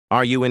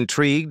Are you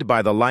intrigued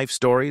by the life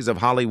stories of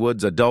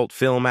Hollywood's adult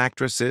film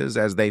actresses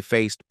as they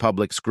faced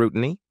public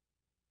scrutiny?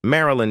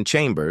 Marilyn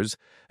Chambers,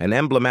 an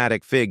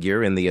emblematic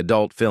figure in the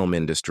adult film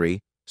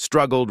industry,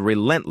 struggled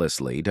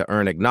relentlessly to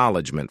earn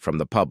acknowledgment from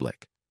the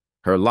public.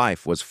 Her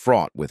life was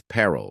fraught with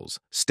perils,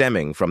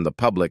 stemming from the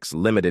public's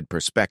limited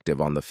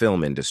perspective on the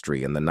film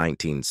industry in the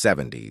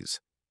 1970s.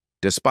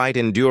 Despite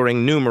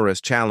enduring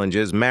numerous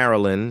challenges,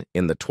 Marilyn,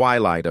 in the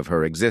twilight of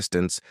her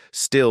existence,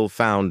 still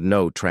found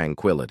no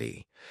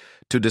tranquility.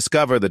 To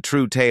discover the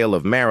true tale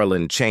of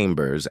Marilyn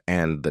Chambers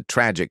and the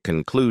tragic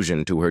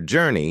conclusion to her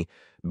journey,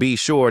 be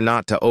sure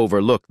not to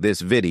overlook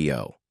this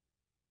video.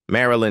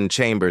 Marilyn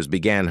Chambers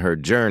began her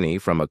journey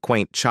from a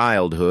quaint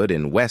childhood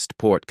in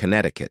Westport,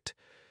 Connecticut.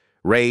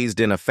 Raised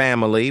in a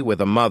family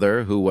with a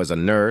mother who was a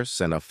nurse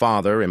and a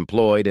father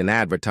employed in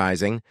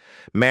advertising,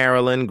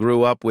 Marilyn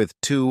grew up with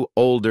two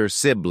older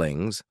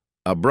siblings,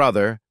 a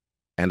brother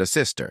and a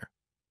sister.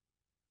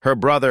 Her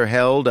brother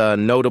held a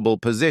notable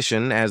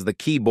position as the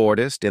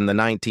keyboardist in the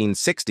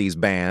 1960s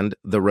band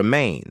The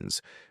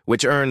Remains,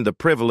 which earned the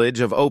privilege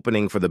of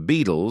opening for the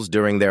Beatles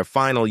during their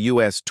final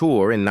U.S.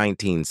 tour in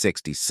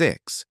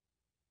 1966.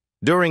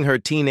 During her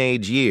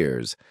teenage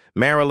years,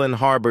 Marilyn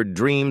harbored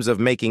dreams of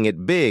making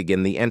it big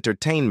in the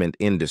entertainment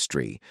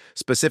industry,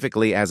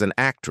 specifically as an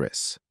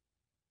actress.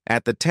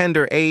 At the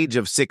tender age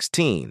of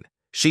 16,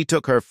 she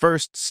took her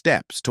first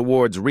steps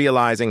towards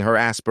realizing her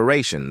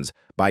aspirations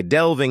by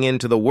delving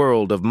into the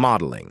world of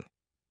modeling.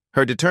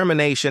 Her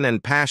determination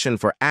and passion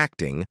for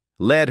acting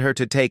led her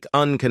to take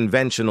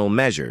unconventional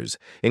measures,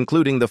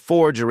 including the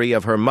forgery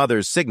of her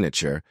mother's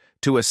signature,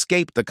 to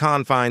escape the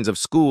confines of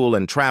school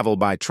and travel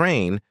by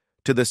train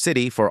to the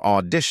city for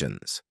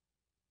auditions.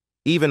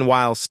 Even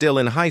while still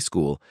in high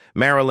school,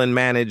 Marilyn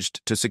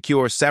managed to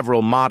secure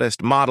several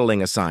modest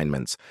modeling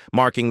assignments,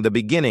 marking the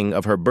beginning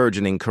of her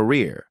burgeoning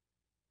career.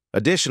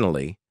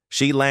 Additionally,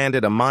 she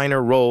landed a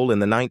minor role in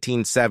the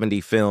 1970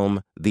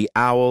 film The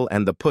Owl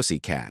and the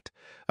Pussycat,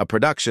 a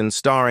production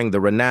starring the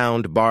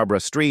renowned Barbra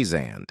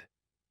Streisand.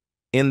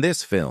 In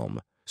this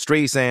film,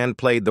 Streisand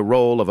played the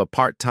role of a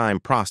part-time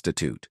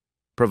prostitute,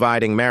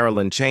 providing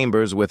Marilyn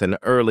Chambers with an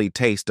early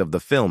taste of the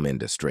film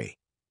industry.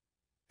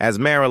 As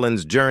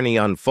Marilyn's journey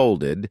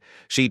unfolded,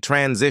 she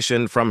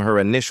transitioned from her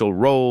initial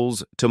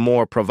roles to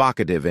more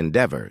provocative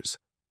endeavors.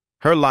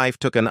 Her life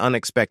took an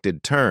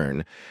unexpected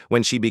turn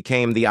when she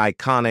became the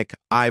iconic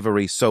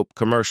Ivory soap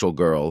commercial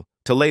girl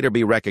to later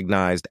be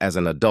recognized as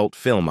an adult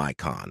film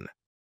icon.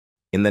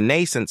 In the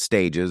nascent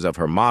stages of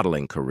her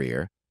modeling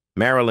career,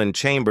 Marilyn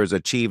Chambers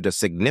achieved a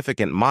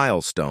significant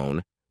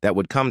milestone that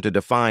would come to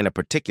define a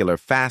particular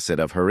facet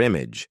of her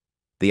image,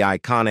 the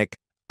iconic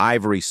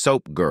Ivory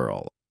soap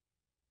girl.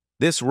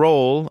 This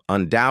role,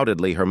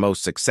 undoubtedly her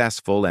most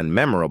successful and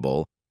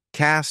memorable,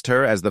 cast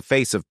her as the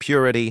face of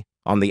purity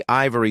on the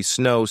Ivory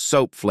Snow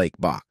soap flake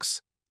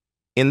box.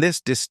 In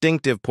this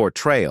distinctive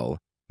portrayal,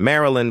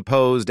 Marilyn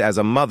posed as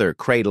a mother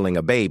cradling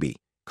a baby,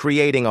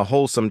 creating a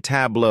wholesome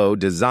tableau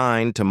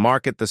designed to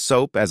market the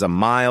soap as a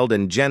mild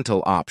and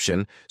gentle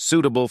option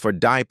suitable for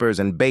diapers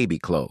and baby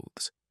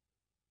clothes.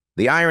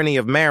 The irony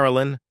of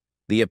Marilyn,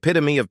 the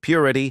epitome of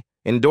purity,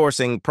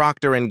 endorsing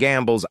Procter &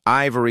 Gamble's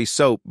Ivory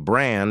soap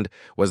brand,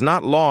 was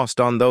not lost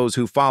on those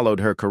who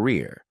followed her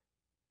career.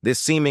 This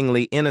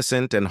seemingly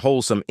innocent and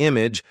wholesome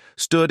image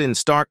stood in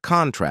stark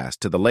contrast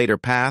to the later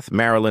path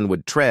Marilyn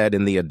would tread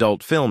in the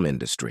adult film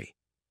industry.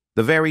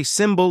 The very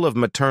symbol of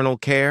maternal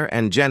care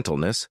and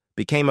gentleness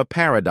became a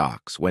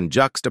paradox when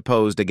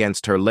juxtaposed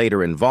against her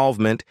later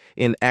involvement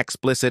in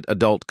explicit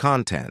adult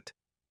content.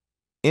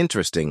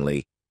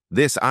 Interestingly,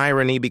 this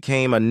irony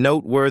became a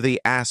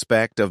noteworthy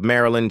aspect of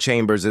Marilyn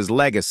Chambers'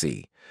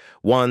 legacy,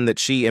 one that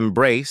she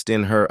embraced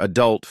in her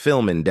adult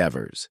film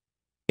endeavors.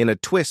 In a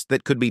twist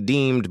that could be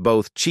deemed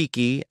both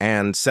cheeky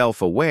and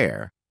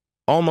self-aware,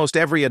 almost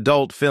every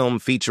adult film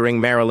featuring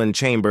Marilyn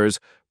Chambers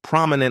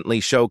prominently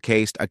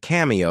showcased a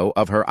cameo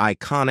of her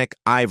iconic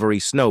Ivory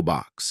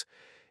snowbox.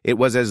 It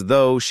was as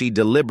though she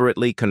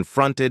deliberately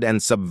confronted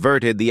and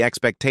subverted the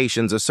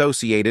expectations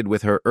associated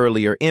with her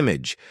earlier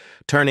image,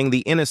 turning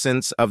the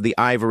innocence of the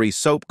Ivory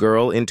soap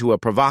girl into a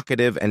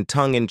provocative and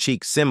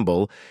tongue-in-cheek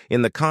symbol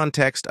in the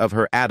context of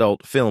her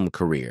adult film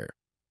career.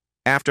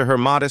 After her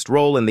modest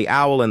role in The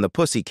Owl and the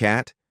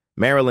Pussycat,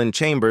 Marilyn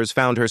Chambers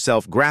found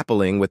herself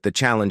grappling with the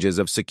challenges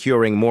of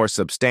securing more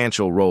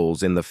substantial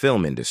roles in the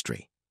film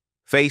industry.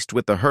 Faced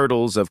with the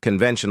hurdles of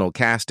conventional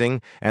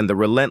casting and the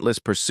relentless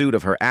pursuit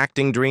of her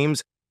acting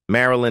dreams,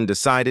 Marilyn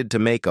decided to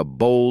make a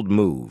bold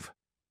move.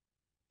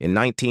 In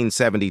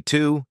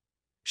 1972,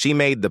 she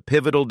made the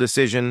pivotal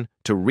decision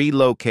to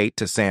relocate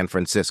to San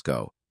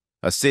Francisco,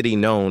 a city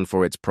known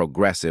for its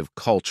progressive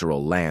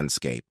cultural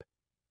landscape.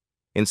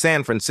 In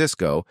San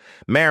Francisco,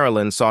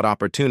 Marilyn sought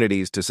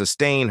opportunities to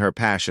sustain her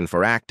passion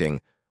for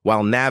acting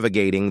while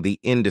navigating the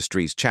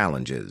industry's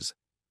challenges.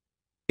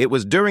 It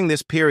was during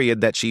this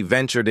period that she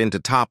ventured into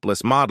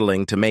topless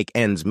modeling to make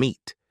ends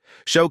meet,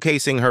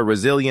 showcasing her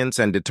resilience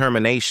and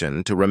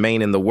determination to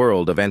remain in the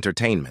world of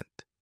entertainment.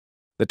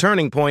 The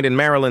turning point in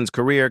Marilyn's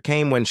career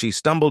came when she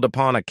stumbled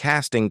upon a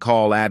casting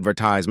call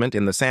advertisement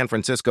in the San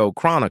Francisco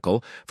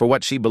Chronicle for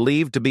what she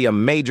believed to be a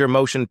major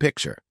motion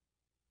picture.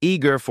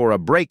 Eager for a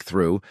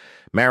breakthrough,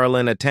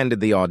 Marilyn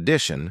attended the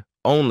audition,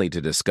 only to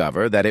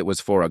discover that it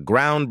was for a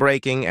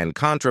groundbreaking and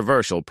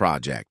controversial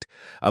project,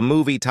 a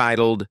movie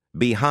titled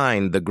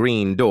Behind the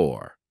Green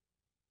Door.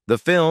 The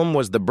film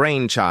was the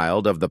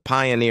brainchild of the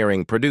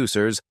pioneering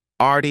producers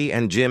Artie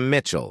and Jim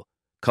Mitchell,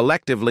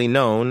 collectively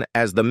known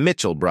as the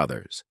Mitchell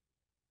Brothers.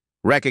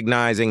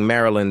 Recognizing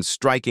Marilyn's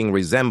striking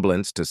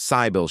resemblance to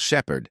Sybil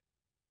Shepherd,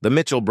 the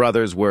Mitchell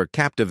brothers were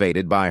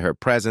captivated by her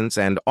presence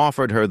and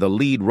offered her the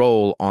lead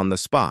role on the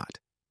spot.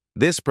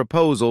 This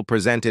proposal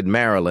presented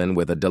Marilyn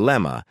with a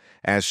dilemma,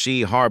 as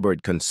she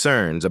harbored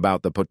concerns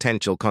about the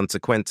potential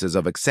consequences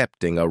of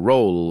accepting a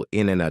role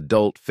in an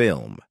adult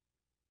film.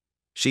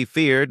 She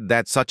feared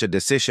that such a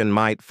decision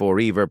might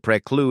forever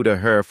preclude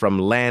her from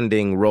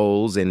landing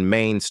roles in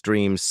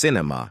mainstream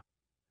cinema.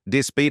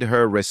 Despite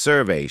her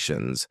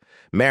reservations,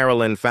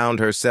 Marilyn found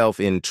herself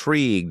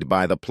intrigued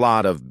by the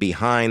plot of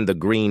Behind the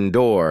Green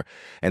Door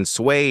and,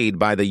 swayed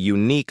by the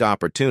unique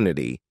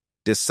opportunity,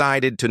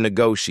 decided to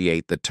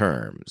negotiate the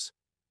terms.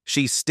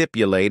 She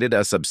stipulated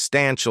a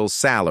substantial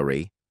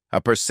salary, a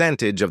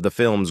percentage of the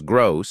film's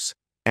gross,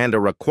 and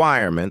a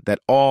requirement that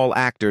all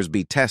actors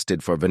be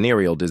tested for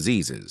venereal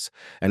diseases,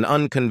 an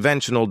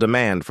unconventional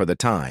demand for the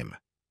time.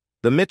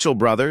 The Mitchell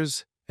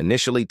brothers,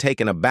 initially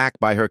taken aback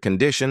by her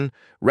condition,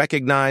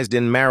 recognized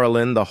in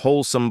Marilyn the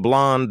wholesome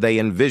blonde they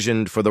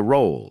envisioned for the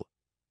role.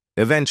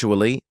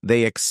 Eventually,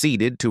 they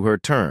acceded to her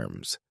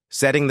terms,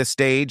 setting the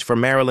stage for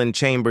Marilyn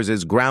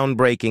Chambers'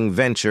 groundbreaking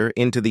venture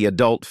into the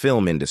adult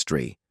film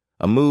industry,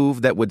 a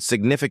move that would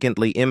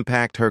significantly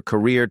impact her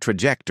career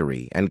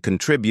trajectory and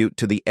contribute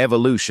to the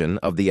evolution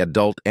of the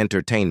adult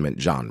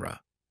entertainment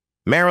genre.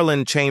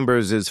 Marilyn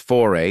Chambers'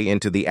 foray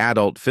into the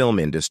adult film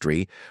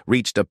industry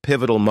reached a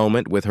pivotal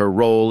moment with her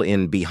role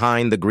in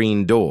Behind the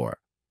Green Door.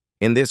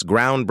 In this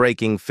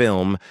groundbreaking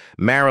film,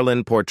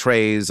 Marilyn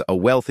portrays a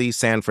wealthy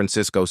San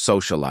Francisco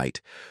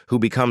socialite who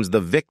becomes the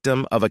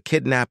victim of a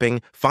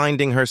kidnapping,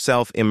 finding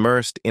herself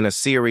immersed in a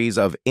series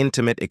of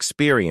intimate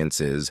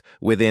experiences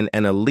within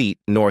an elite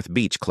North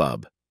Beach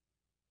club.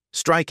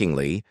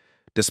 Strikingly,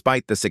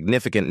 despite the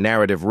significant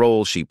narrative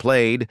role she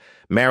played,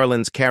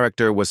 Marilyn's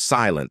character was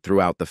silent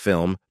throughout the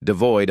film,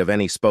 devoid of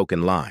any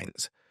spoken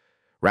lines.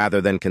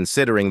 Rather than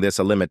considering this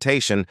a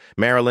limitation,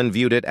 Marilyn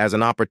viewed it as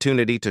an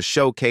opportunity to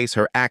showcase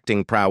her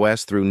acting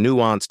prowess through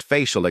nuanced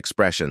facial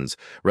expressions,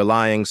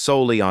 relying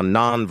solely on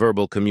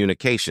nonverbal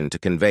communication to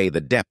convey the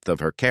depth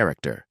of her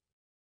character.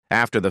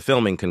 After the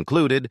filming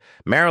concluded,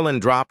 Marilyn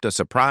dropped a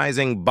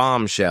surprising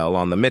bombshell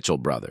on the Mitchell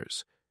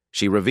brothers.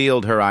 She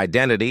revealed her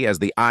identity as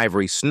the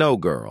Ivory Snow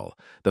Girl,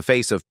 the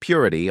face of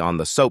purity on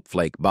the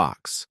soapflake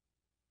box.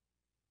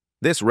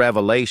 This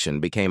revelation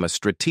became a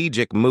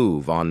strategic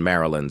move on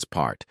Marilyn's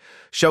part,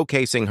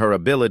 showcasing her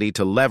ability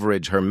to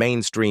leverage her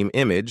mainstream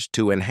image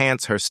to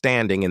enhance her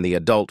standing in the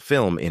adult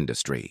film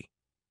industry.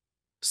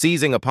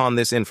 Seizing upon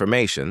this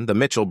information, the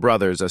Mitchell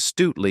brothers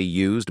astutely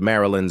used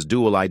Marilyn's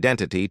dual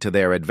identity to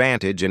their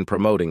advantage in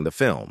promoting the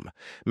film.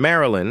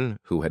 Marilyn,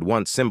 who had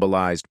once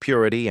symbolized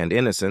purity and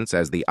innocence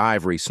as the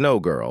Ivory Snow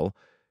Girl,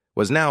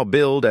 was now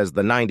billed as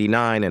the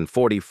 99 and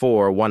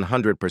 44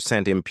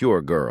 100%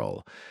 impure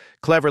girl,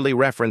 cleverly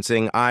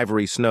referencing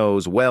Ivory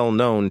Snow's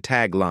well-known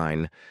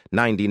tagline,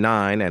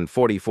 99 and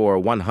 44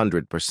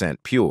 100%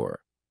 pure.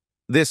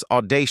 This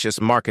audacious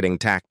marketing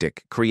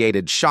tactic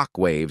created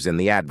shockwaves in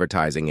the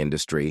advertising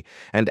industry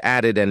and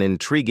added an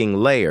intriguing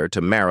layer to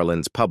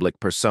Marilyn's public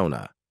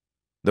persona.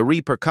 The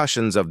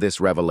repercussions of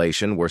this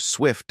revelation were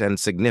swift and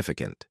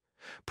significant.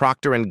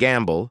 Procter &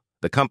 Gamble,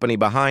 the company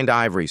behind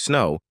Ivory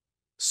Snow,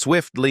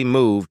 swiftly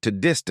moved to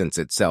distance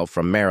itself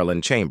from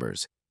Marilyn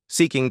Chambers,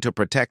 seeking to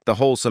protect the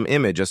wholesome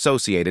image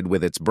associated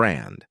with its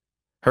brand.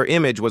 Her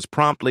image was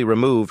promptly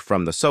removed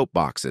from the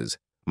soapboxes,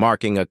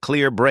 marking a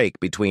clear break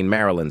between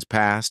Marilyn's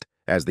past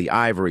as the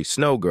Ivory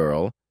Snow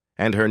Girl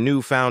and her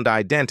newfound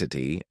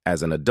identity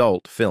as an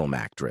adult film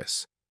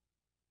actress.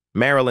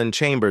 Marilyn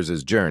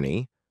Chambers'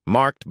 journey,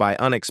 marked by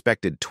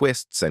unexpected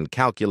twists and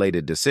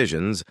calculated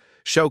decisions,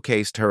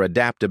 showcased her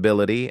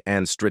adaptability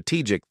and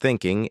strategic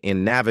thinking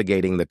in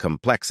navigating the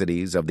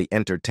complexities of the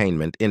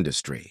entertainment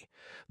industry.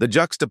 The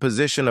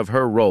juxtaposition of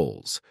her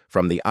roles,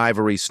 from the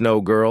Ivory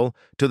Snow Girl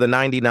to the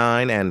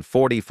 99 and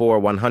 44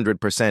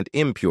 100%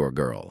 impure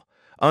girl,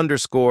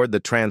 underscored the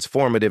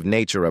transformative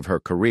nature of her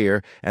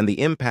career and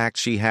the impact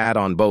she had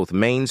on both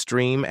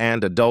mainstream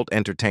and adult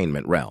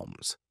entertainment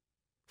realms.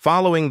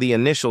 Following the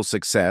initial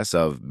success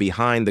of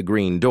Behind the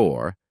Green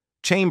Door,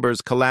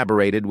 Chambers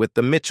collaborated with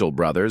the Mitchell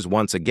brothers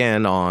once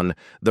again on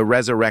The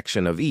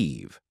Resurrection of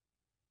Eve.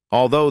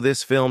 Although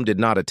this film did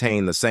not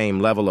attain the same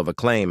level of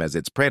acclaim as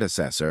its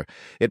predecessor,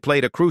 it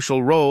played a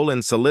crucial role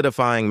in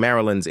solidifying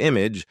Marilyn's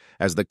image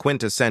as the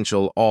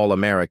quintessential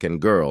all-American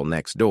girl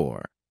next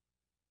door.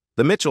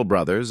 The Mitchell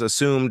brothers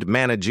assumed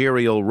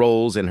managerial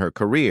roles in her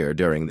career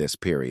during this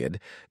period,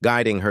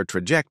 guiding her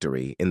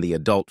trajectory in the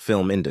adult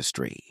film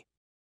industry.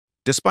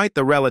 Despite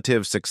the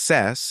relative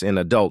success in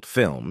adult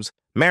films,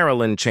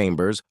 Marilyn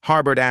Chambers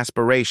harbored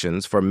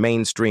aspirations for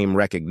mainstream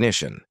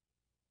recognition.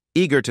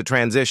 Eager to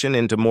transition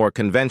into more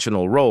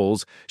conventional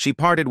roles, she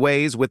parted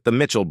ways with the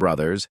Mitchell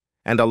brothers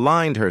and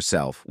aligned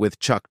herself with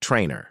Chuck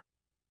Traynor.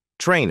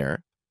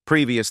 Traynor,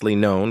 previously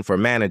known for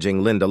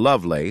managing Linda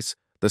Lovelace,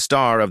 the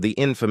star of the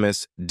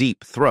infamous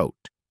Deep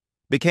Throat,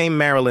 became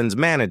Marilyn's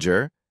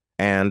manager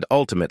and,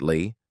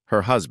 ultimately,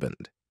 her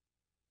husband.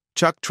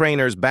 Chuck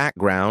Traynor's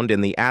background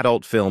in the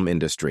adult film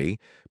industry,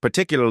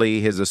 particularly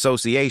his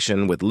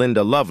association with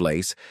Linda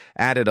Lovelace,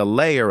 added a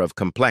layer of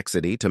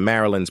complexity to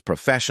Marilyn's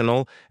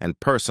professional and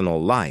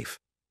personal life.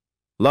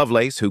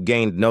 Lovelace, who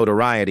gained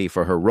notoriety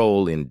for her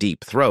role in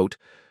Deep Throat,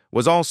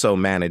 was also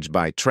managed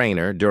by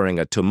Traynor during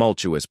a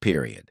tumultuous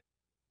period.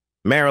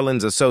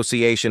 Marilyn's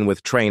association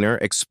with Traynor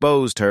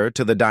exposed her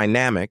to the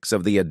dynamics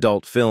of the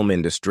adult film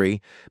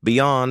industry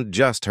beyond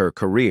just her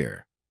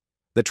career.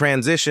 The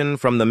transition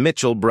from the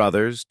Mitchell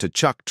brothers to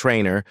Chuck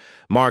Traynor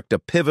marked a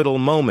pivotal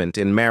moment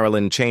in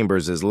Marilyn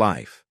Chambers'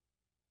 life.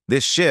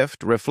 This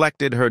shift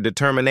reflected her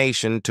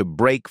determination to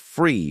break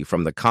free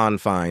from the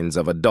confines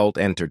of adult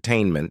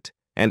entertainment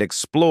and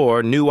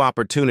explore new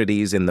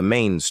opportunities in the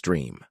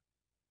mainstream.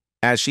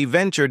 As she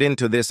ventured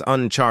into this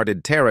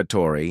uncharted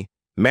territory,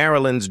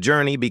 Marilyn's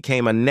journey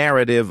became a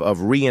narrative of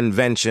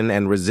reinvention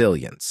and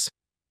resilience.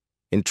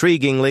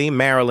 Intriguingly,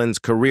 Marilyn's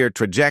career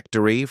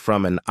trajectory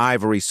from an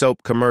Ivory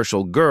soap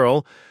commercial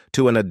girl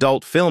to an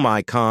adult film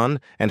icon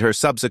and her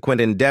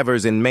subsequent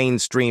endeavors in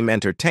mainstream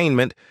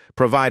entertainment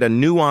provide a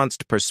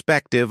nuanced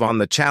perspective on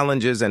the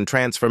challenges and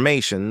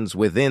transformations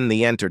within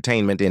the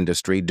entertainment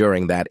industry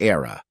during that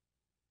era.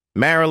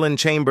 Marilyn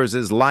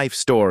Chambers' life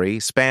story,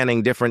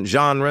 spanning different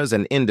genres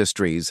and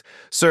industries,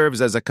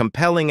 serves as a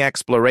compelling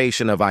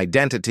exploration of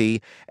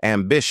identity,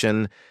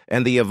 ambition,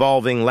 and the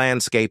evolving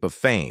landscape of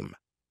fame.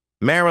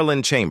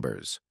 Marilyn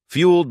Chambers,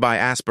 fueled by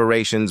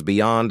aspirations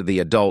beyond the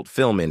adult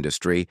film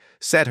industry,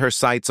 set her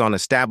sights on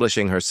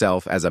establishing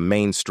herself as a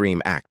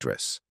mainstream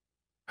actress.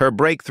 Her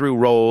breakthrough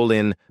role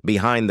in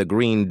Behind the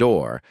Green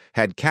Door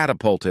had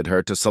catapulted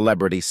her to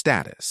celebrity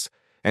status,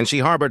 and she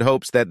harbored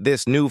hopes that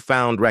this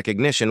newfound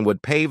recognition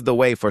would pave the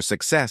way for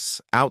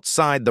success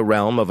outside the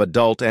realm of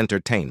adult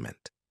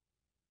entertainment.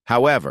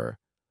 However,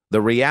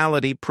 the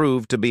reality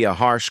proved to be a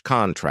harsh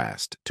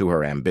contrast to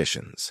her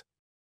ambitions.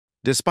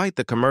 Despite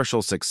the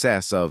commercial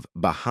success of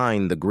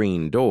Behind the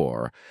Green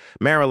Door,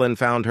 Marilyn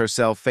found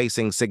herself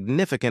facing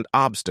significant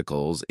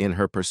obstacles in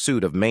her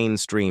pursuit of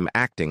mainstream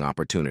acting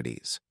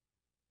opportunities.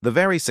 The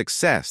very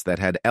success that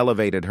had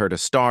elevated her to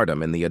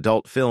stardom in the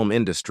adult film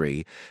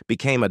industry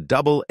became a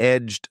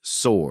double-edged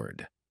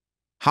sword.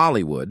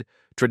 Hollywood,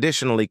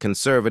 traditionally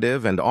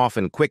conservative and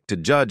often quick to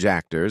judge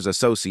actors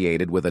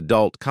associated with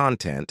adult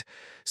content,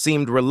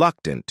 seemed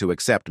reluctant to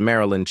accept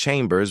Marilyn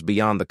Chambers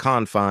beyond the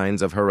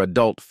confines of her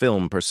adult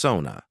film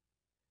persona.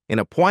 In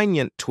a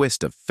poignant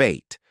twist of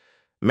fate,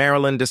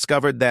 Marilyn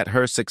discovered that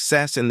her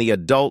success in the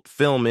adult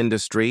film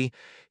industry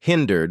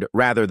hindered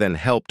rather than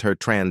helped her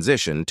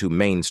transition to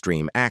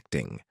mainstream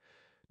acting.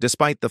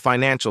 Despite the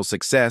financial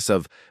success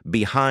of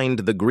Behind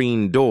the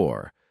Green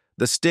Door,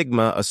 the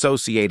stigma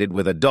associated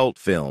with adult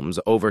films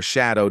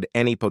overshadowed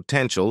any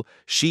potential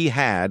she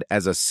had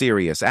as a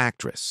serious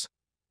actress.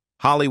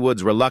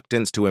 Hollywood's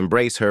reluctance to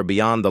embrace her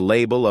beyond the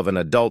label of an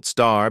adult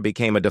star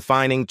became a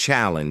defining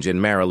challenge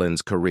in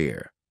Marilyn's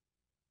career.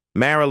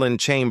 Marilyn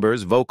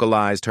Chambers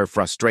vocalized her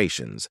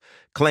frustrations,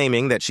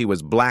 claiming that she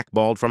was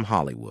blackballed from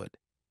Hollywood.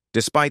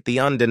 Despite the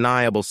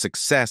undeniable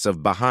success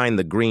of Behind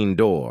the Green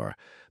Door,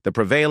 the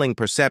prevailing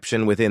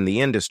perception within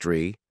the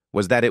industry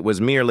was that it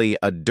was merely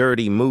a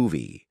dirty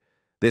movie.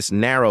 This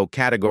narrow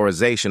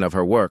categorization of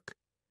her work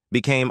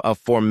became a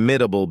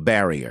formidable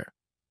barrier,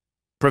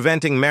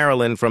 preventing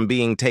Marilyn from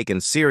being taken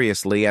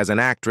seriously as an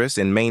actress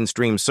in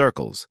mainstream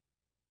circles.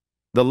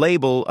 The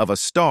label of a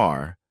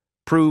star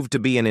proved to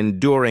be an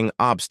enduring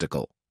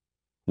obstacle,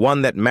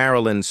 one that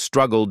Marilyn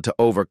struggled to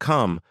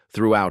overcome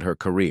throughout her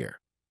career.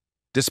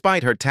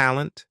 Despite her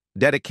talent,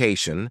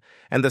 dedication,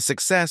 and the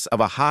success of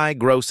a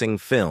high-grossing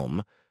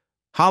film,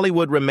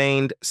 Hollywood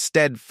remained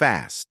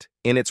steadfast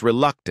in its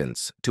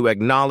reluctance to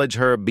acknowledge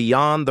her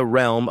beyond the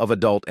realm of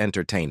adult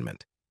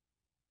entertainment.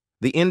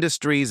 The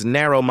industry's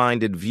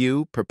narrow-minded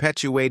view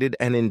perpetuated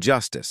an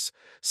injustice,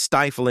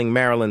 stifling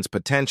Marilyn's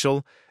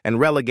potential and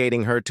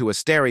relegating her to a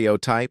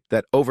stereotype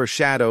that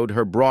overshadowed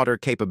her broader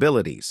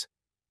capabilities.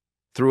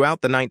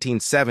 Throughout the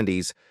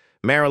 1970s,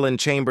 Marilyn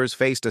Chambers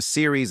faced a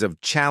series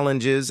of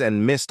challenges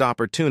and missed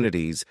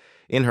opportunities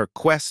in her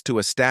quest to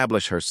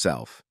establish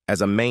herself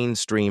as a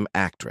mainstream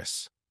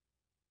actress.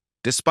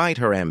 Despite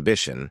her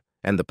ambition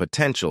and the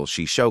potential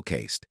she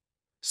showcased,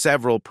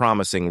 several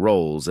promising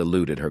roles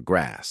eluded her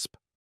grasp.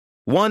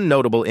 One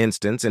notable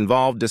instance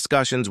involved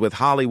discussions with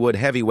Hollywood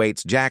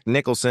heavyweights Jack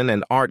Nicholson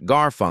and Art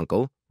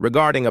Garfunkel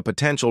regarding a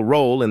potential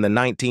role in the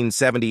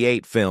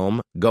 1978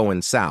 film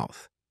Goin'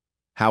 South.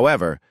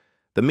 However,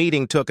 the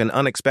meeting took an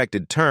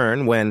unexpected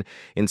turn when,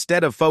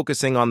 instead of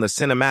focusing on the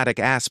cinematic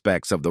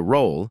aspects of the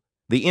role,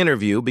 the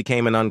interview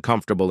became an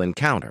uncomfortable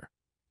encounter.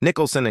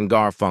 Nicholson and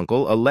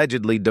Garfunkel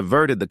allegedly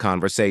diverted the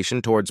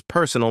conversation towards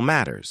personal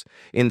matters,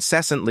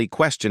 incessantly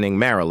questioning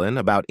Marilyn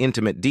about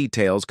intimate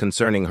details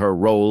concerning her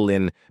role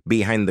in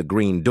Behind the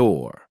Green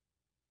Door.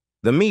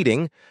 The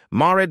meeting,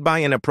 marred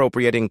by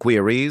inappropriate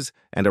inquiries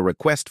and a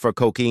request for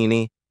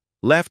cocaine,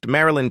 left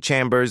Marilyn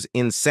Chambers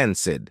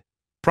incensed,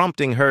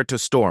 prompting her to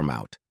storm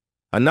out.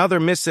 Another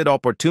missed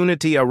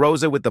opportunity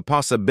arose with the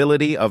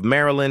possibility of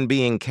Marilyn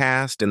being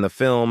cast in the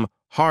film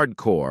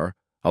Hardcore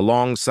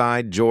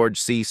alongside George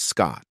C.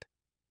 Scott.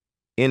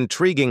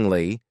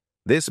 Intriguingly,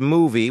 this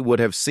movie would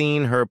have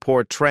seen her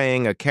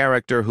portraying a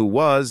character who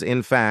was,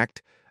 in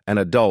fact, an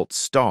adult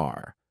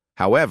star.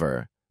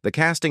 However, the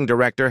casting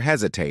director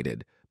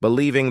hesitated,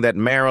 believing that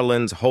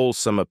Marilyn's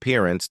wholesome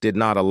appearance did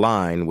not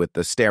align with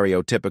the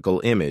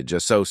stereotypical image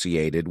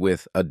associated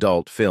with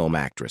adult film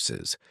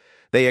actresses.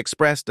 They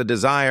expressed a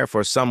desire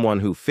for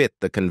someone who fit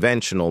the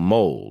conventional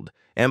mold,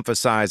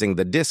 emphasizing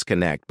the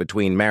disconnect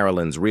between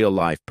Marilyn's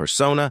real-life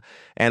persona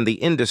and the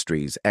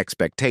industry's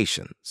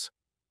expectations.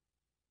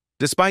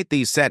 Despite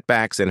these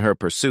setbacks in her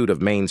pursuit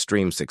of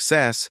mainstream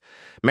success,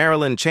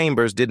 Marilyn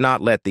Chambers did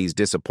not let these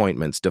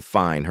disappointments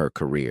define her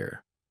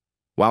career.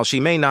 While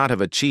she may not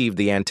have achieved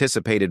the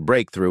anticipated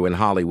breakthrough in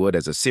Hollywood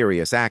as a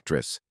serious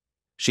actress,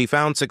 she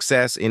found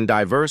success in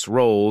diverse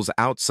roles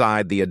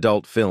outside the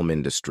adult film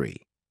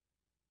industry.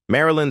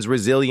 Marilyn's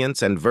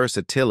resilience and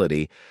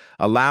versatility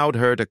allowed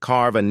her to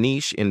carve a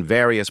niche in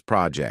various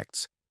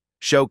projects,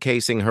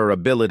 showcasing her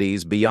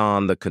abilities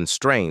beyond the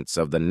constraints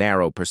of the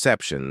narrow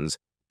perceptions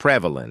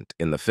prevalent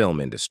in the film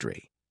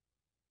industry.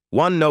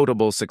 One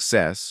notable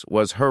success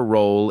was her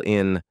role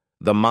in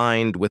The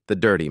Mind with the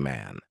Dirty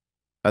Man,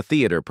 a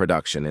theater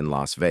production in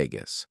Las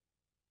Vegas.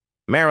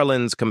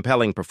 Marilyn's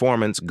compelling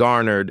performance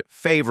garnered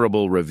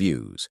favorable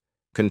reviews,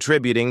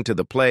 contributing to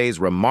the play's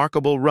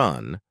remarkable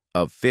run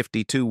of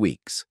 52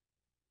 weeks.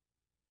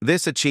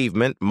 This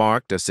achievement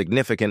marked a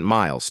significant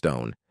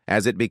milestone,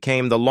 as it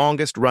became the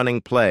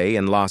longest-running play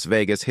in Las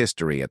Vegas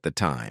history at the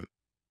time.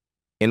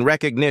 In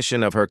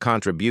recognition of her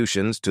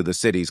contributions to the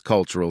city's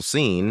cultural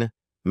scene,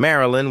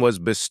 Marilyn was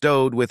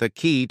bestowed with a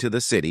key to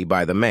the city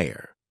by the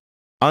mayor.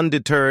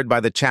 Undeterred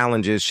by the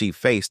challenges she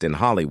faced in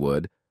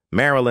Hollywood,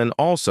 Marilyn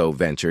also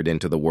ventured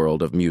into the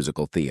world of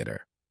musical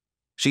theater.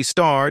 She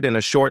starred in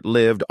a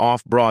short-lived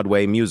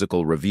off-Broadway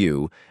musical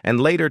revue and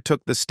later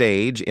took the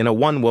stage in a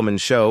one-woman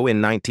show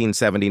in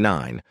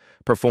 1979,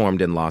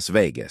 performed in Las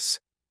Vegas.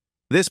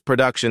 This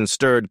production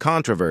stirred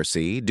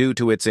controversy due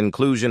to its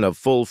inclusion of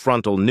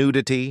full-frontal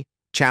nudity,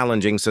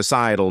 challenging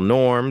societal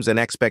norms and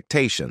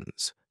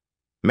expectations.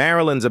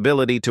 Marilyn's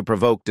ability to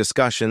provoke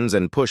discussions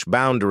and push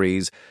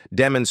boundaries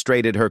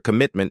demonstrated her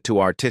commitment to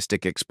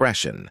artistic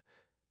expression.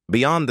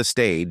 Beyond the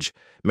stage,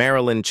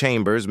 Marilyn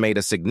Chambers made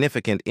a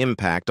significant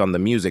impact on the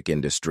music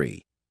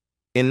industry.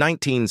 In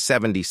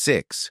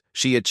 1976,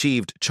 she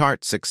achieved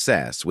chart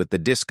success with the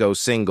disco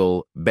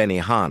single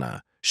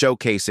Benihana,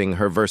 showcasing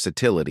her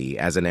versatility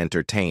as an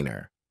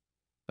entertainer.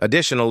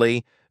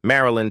 Additionally,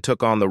 Marilyn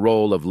took on the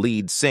role of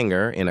lead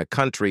singer in a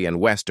country and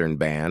western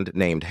band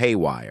named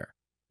Haywire,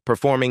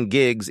 performing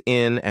gigs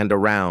in and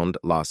around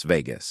Las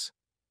Vegas.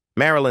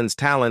 Marilyn's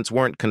talents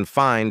weren't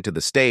confined to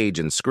the stage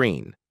and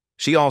screen.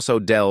 She also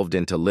delved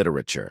into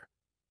literature.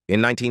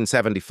 In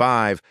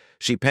 1975,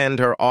 she penned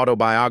her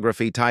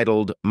autobiography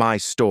titled My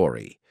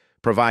Story,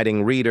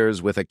 providing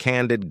readers with a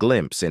candid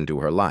glimpse into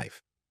her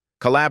life.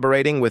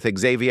 Collaborating with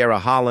Xaviera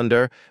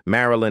Hollander,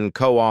 Marilyn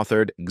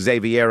co-authored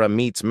Xaviera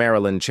Meets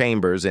Marilyn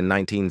Chambers in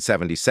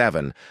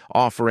 1977,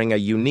 offering a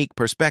unique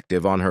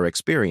perspective on her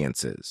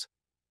experiences.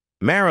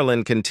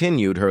 Marilyn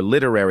continued her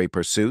literary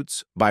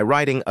pursuits by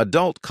writing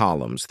adult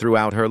columns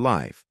throughout her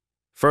life,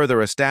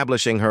 further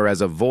establishing her as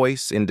a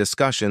voice in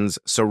discussions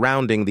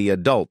surrounding the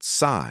adult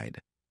side.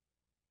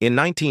 In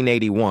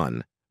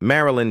 1981,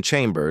 Marilyn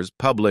Chambers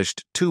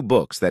published 2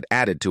 books that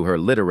added to her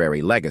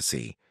literary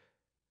legacy.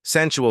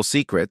 Sensual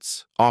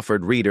Secrets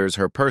offered readers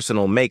her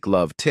personal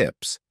make-love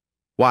tips,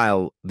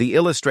 while The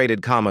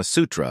Illustrated Kama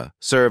Sutra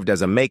served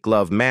as a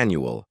make-love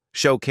manual,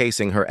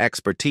 showcasing her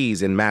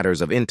expertise in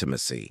matters of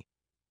intimacy.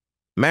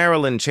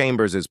 Marilyn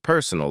Chambers'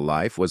 personal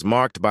life was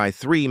marked by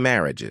 3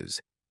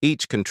 marriages,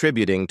 each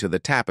contributing to the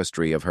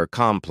tapestry of her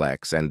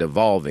complex and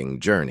evolving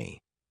journey.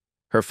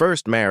 Her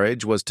first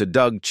marriage was to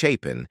Doug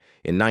Chapin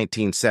in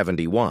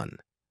 1971,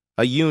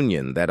 a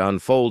union that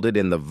unfolded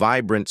in the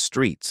vibrant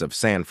streets of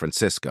San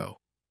Francisco.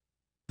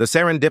 The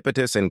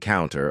serendipitous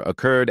encounter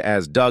occurred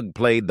as Doug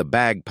played the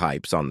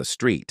bagpipes on the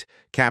street,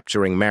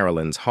 capturing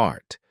Marilyn's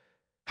heart.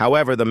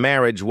 However, the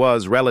marriage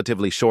was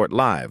relatively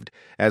short-lived,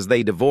 as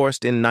they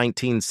divorced in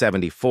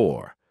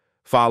 1974.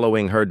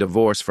 Following her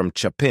divorce from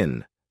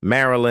Chapin,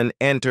 Marilyn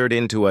entered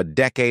into a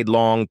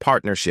decade-long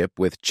partnership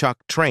with Chuck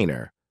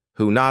Traynor,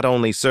 who not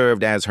only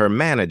served as her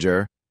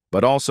manager,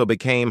 but also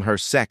became her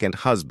second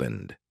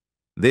husband.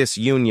 This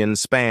union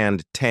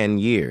spanned 10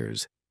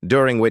 years,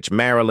 during which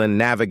Marilyn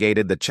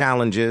navigated the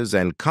challenges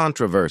and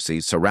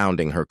controversies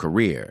surrounding her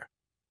career.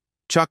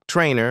 Chuck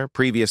Traynor,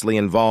 previously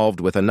involved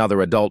with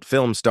another adult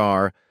film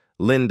star,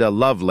 Linda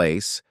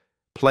Lovelace,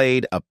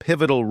 played a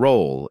pivotal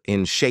role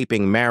in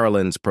shaping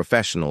Marilyn's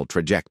professional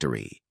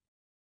trajectory.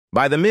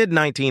 By the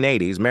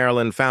mid-1980s,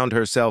 Marilyn found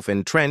herself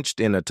entrenched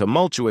in a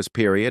tumultuous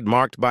period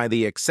marked by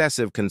the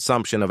excessive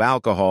consumption of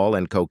alcohol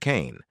and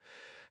cocaine.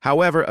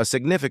 However, a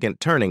significant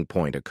turning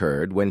point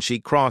occurred when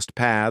she crossed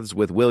paths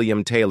with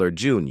William Taylor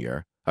Jr.,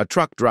 a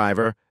truck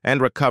driver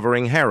and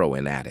recovering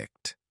heroin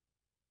addict.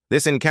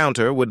 This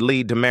encounter would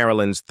lead to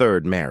Marilyn's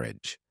third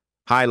marriage,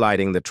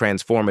 highlighting the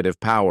transformative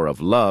power of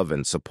love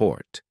and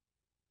support.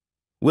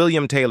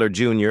 William Taylor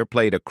Jr.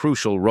 played a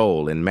crucial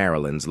role in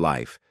Marilyn's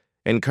life,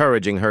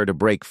 encouraging her to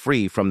break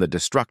free from the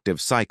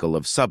destructive cycle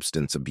of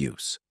substance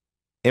abuse.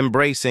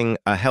 Embracing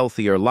a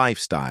healthier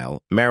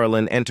lifestyle,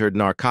 Marilyn entered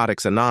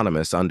Narcotics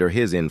Anonymous under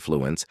his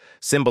influence,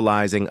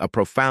 symbolizing a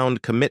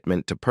profound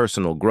commitment to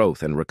personal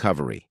growth and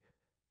recovery.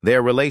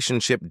 Their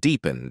relationship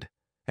deepened,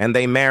 and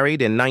they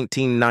married in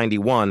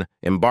 1991,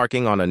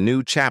 embarking on a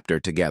new chapter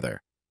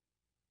together.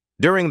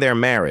 During their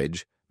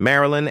marriage,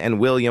 Marilyn and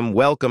William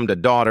welcomed a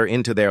daughter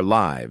into their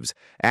lives,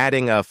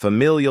 adding a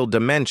familial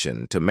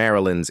dimension to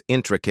Marilyn's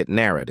intricate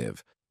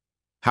narrative.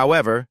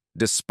 However,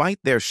 despite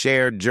their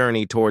shared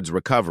journey towards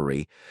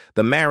recovery,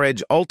 the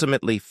marriage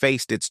ultimately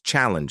faced its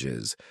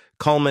challenges,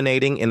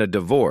 culminating in a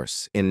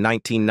divorce in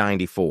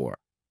 1994.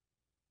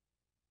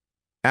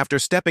 After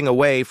stepping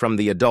away from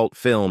the adult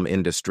film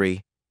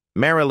industry,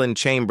 Marilyn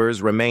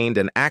Chambers remained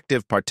an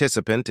active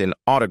participant in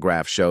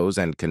autograph shows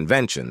and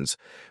conventions,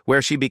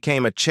 where she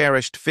became a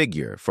cherished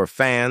figure for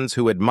fans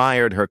who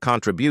admired her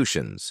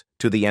contributions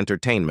to the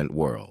entertainment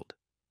world.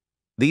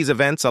 These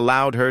events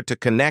allowed her to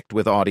connect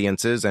with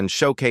audiences and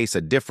showcase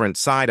a different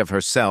side of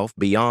herself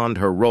beyond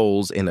her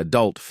roles in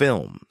adult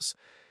films.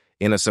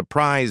 In a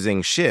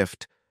surprising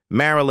shift,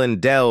 Marilyn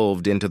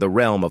delved into the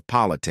realm of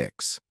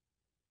politics.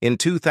 In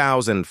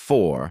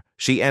 2004,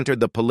 she entered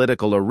the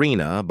political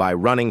arena by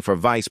running for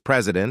vice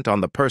president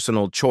on the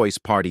Personal Choice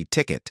Party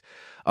ticket,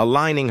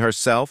 aligning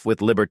herself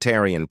with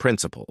libertarian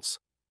principles.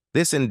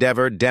 This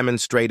endeavor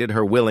demonstrated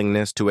her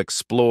willingness to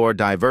explore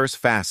diverse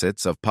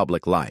facets of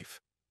public life.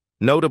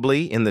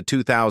 Notably, in the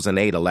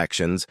 2008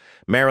 elections,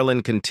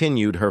 Marilyn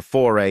continued her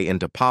foray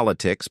into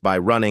politics by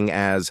running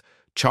as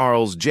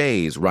Charles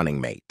J's running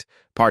mate,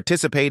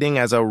 participating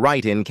as a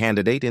write-in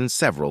candidate in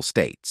several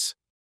states.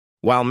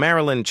 While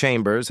Marilyn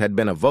Chambers had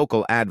been a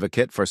vocal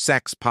advocate for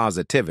sex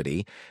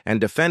positivity and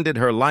defended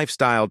her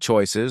lifestyle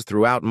choices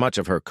throughout much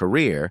of her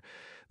career,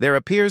 there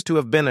appears to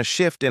have been a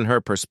shift in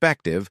her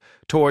perspective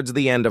towards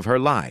the end of her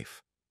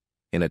life.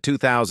 In a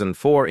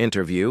 2004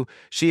 interview,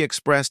 she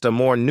expressed a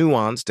more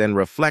nuanced and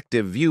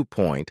reflective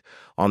viewpoint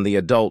on the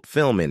adult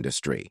film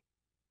industry.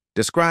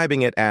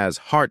 Describing it as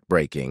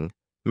heartbreaking,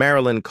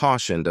 Marilyn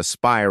cautioned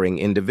aspiring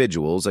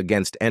individuals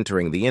against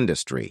entering the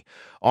industry,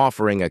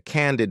 offering a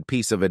candid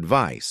piece of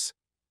advice.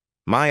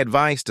 "My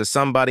advice to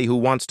somebody who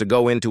wants to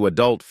go into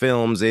adult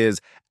films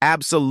is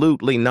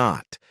absolutely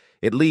not.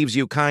 It leaves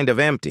you kind of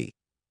empty.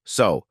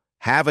 So,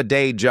 have a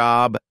day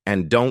job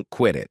and don't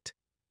quit it."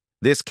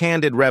 This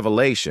candid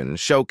revelation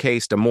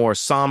showcased a more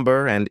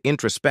somber and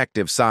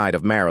introspective side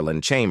of Marilyn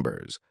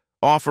Chambers,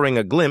 offering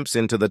a glimpse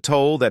into the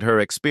toll that her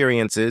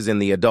experiences in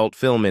the adult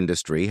film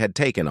industry had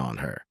taken on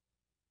her.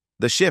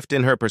 The shift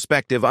in her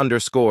perspective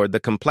underscored the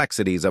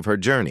complexities of her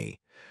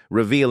journey,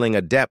 revealing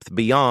a depth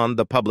beyond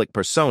the public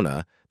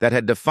persona that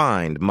had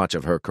defined much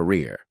of her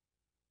career.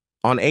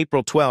 On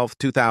April 12,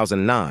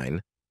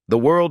 2009, the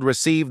world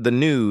received the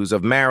news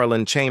of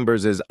Marilyn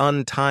Chambers'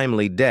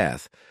 untimely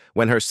death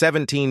when her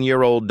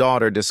 17-year-old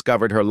daughter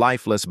discovered her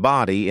lifeless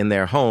body in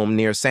their home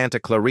near Santa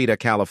Clarita,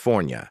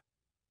 California.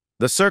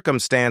 The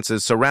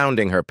circumstances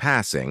surrounding her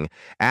passing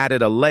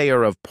added a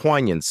layer of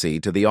poignancy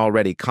to the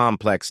already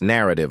complex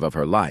narrative of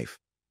her life.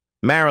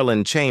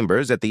 Marilyn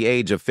Chambers, at the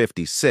age of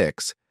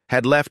 56,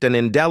 had left an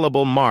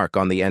indelible mark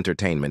on the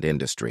entertainment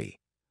industry.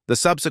 The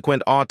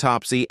subsequent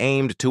autopsy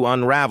aimed to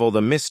unravel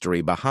the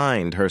mystery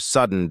behind her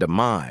sudden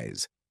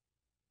demise.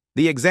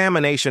 The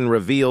examination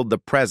revealed the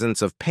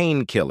presence of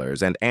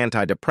painkillers and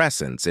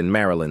antidepressants in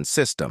Marilyn's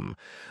system,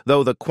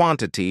 though the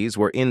quantities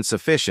were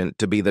insufficient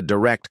to be the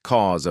direct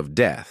cause of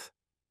death.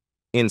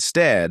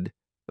 Instead,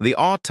 the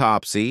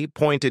autopsy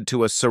pointed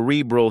to a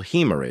cerebral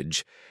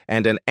hemorrhage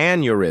and an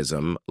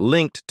aneurysm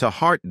linked to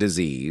heart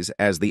disease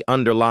as the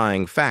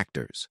underlying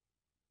factors.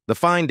 The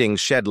findings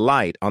shed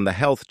light on the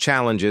health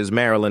challenges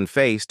Marilyn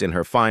faced in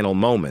her final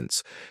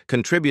moments,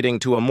 contributing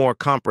to a more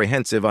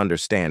comprehensive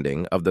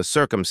understanding of the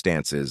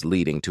circumstances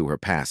leading to her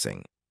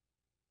passing.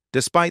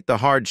 Despite the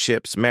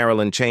hardships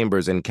Marilyn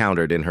Chambers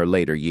encountered in her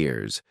later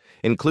years,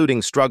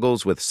 including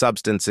struggles with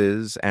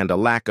substances and a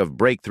lack of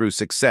breakthrough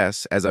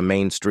success as a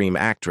mainstream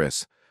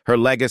actress, her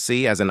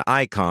legacy as an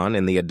icon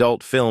in the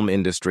adult film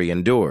industry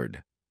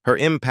endured. Her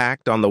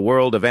impact on the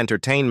world of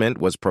entertainment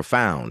was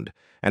profound,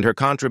 and her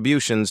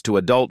contributions to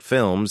adult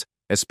films,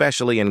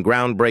 especially in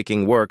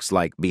groundbreaking works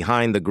like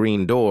Behind the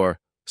Green Door,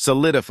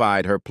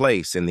 solidified her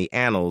place in the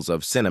annals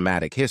of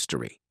cinematic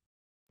history.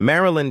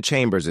 Marilyn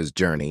Chambers'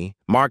 journey,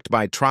 marked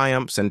by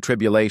triumphs and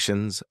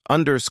tribulations,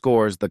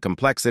 underscores the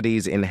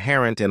complexities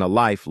inherent in a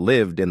life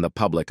lived in the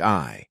public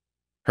eye.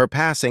 Her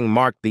passing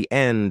marked the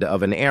end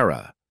of an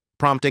era,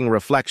 prompting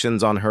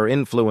reflections on her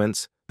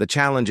influence, the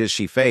challenges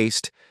she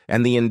faced,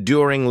 and the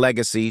enduring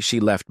legacy she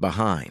left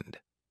behind.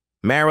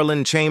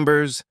 Marilyn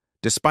Chambers,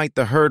 despite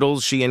the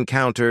hurdles she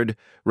encountered,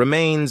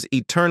 remains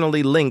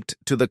eternally linked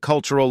to the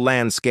cultural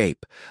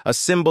landscape, a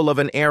symbol of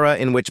an era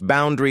in which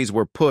boundaries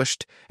were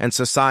pushed and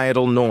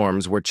societal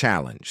norms were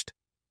challenged.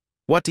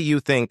 What do you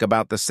think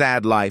about the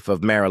sad life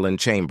of Marilyn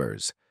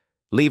Chambers?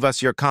 Leave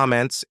us your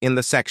comments in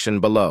the section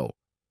below.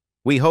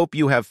 We hope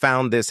you have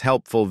found this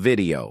helpful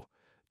video.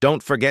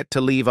 Don't forget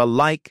to leave a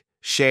like,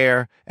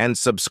 share, and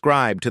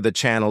subscribe to the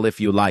channel if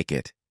you like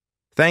it.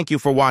 Thank you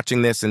for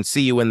watching this and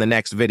see you in the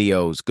next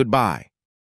videos. Goodbye.